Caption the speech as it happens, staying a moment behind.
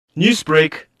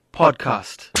Newsbreak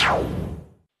Podcast.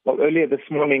 Well, earlier this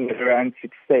morning at around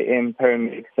 6 a.m.,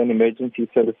 paramedics and emergency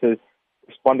services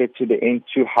responded to the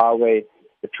N2 highway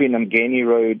between Umgeni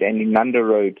Road and Inanda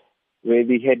Road, where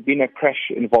there had been a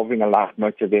crash involving a light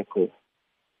motor vehicle.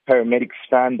 Paramedics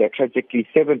found that tragically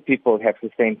 7 people have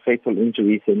sustained fatal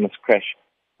injuries in this crash,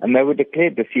 and they were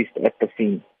declared deceased at the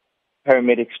scene.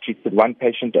 Paramedics treated 1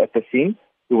 patient at the scene,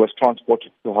 who was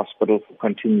transported to hospital for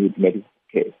continued medical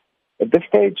care. At this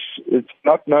stage, it's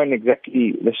not known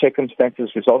exactly the circumstances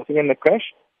resulting in the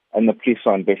crash, and the police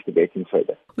are investigating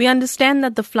further. We understand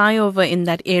that the flyover in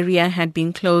that area had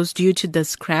been closed due to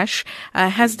this crash.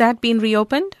 Has that been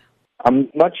reopened? I'm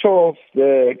not sure of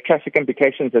the traffic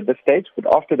implications at this stage, but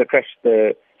after the crash,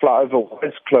 the flyover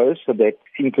was closed, so the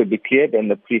scene could be cleared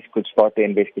and the police could start the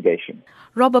investigation.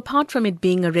 Rob, apart from it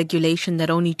being a regulation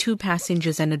that only 2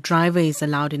 passengers and a driver is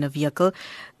allowed in a vehicle,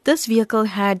 this vehicle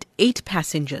had 8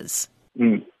 passengers.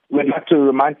 We'd like to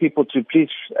remind people to please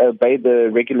obey the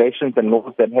regulations and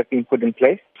laws that have been put in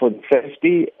place for the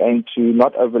safety and to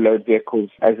not overload vehicles,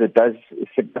 as it does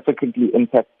significantly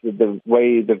impact the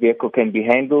way the vehicle can be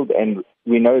handled, and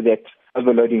we know that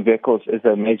overloading vehicles is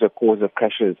a major cause of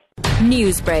crashes.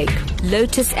 Newsbreak,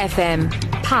 Lotus FM,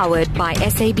 powered by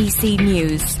SABC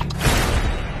News.